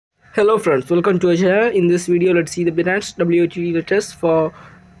Hello friends, welcome to our channel. In this video, let's see the Binance WOTD letters for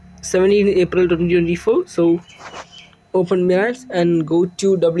 17 April 2024. So open Binance and go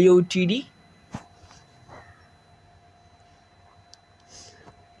to WOTD.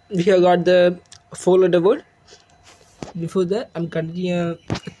 We have got the 4-letter word. Before that,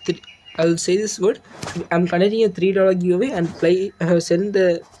 I'll say this word. I'm conducting a $3 giveaway and I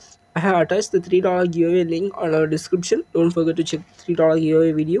have attached the $3 giveaway link on our description. Don't forget to check the $3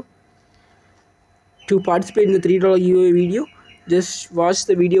 giveaway video. To participate in the $3 giveaway video, just watch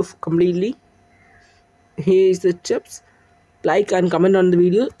the video completely. Here is the tips. Like and comment on the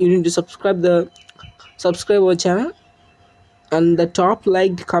video. You need to subscribe our channel, and the top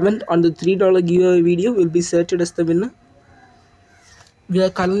liked comment on the $3 giveaway video will be selected as the winner. We are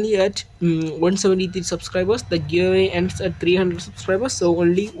currently at 173 subscribers. The giveaway ends at 300 subscribers, so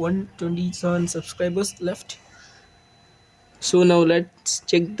only 127 subscribers left. So now let's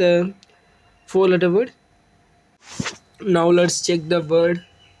check the 4-letter word. Now let's check the word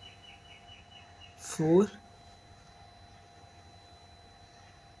 4.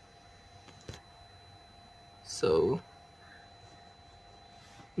 So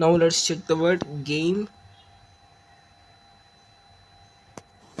now let's check the word game.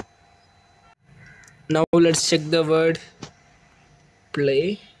 Now let's check the word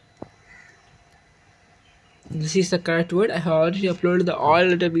play. This is the correct word. I have already uploaded the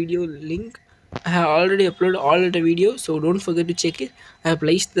all-letter video link. So don't forget to check it. I have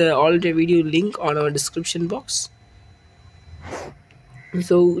placed the all-letter video link on our description box.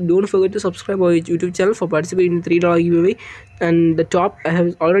 So don't forget to subscribe our YouTube channel for participating in $3 giveaway. And the top, I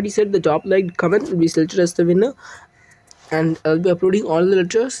have already said, the top liked comment will be selected as the winner. And I'll be uploading all the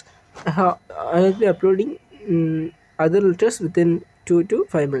letters. I'll be uploading other letters within 2 to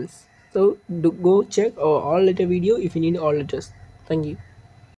 5 minutes. So go check our all letter video if you need all letters. Thank you.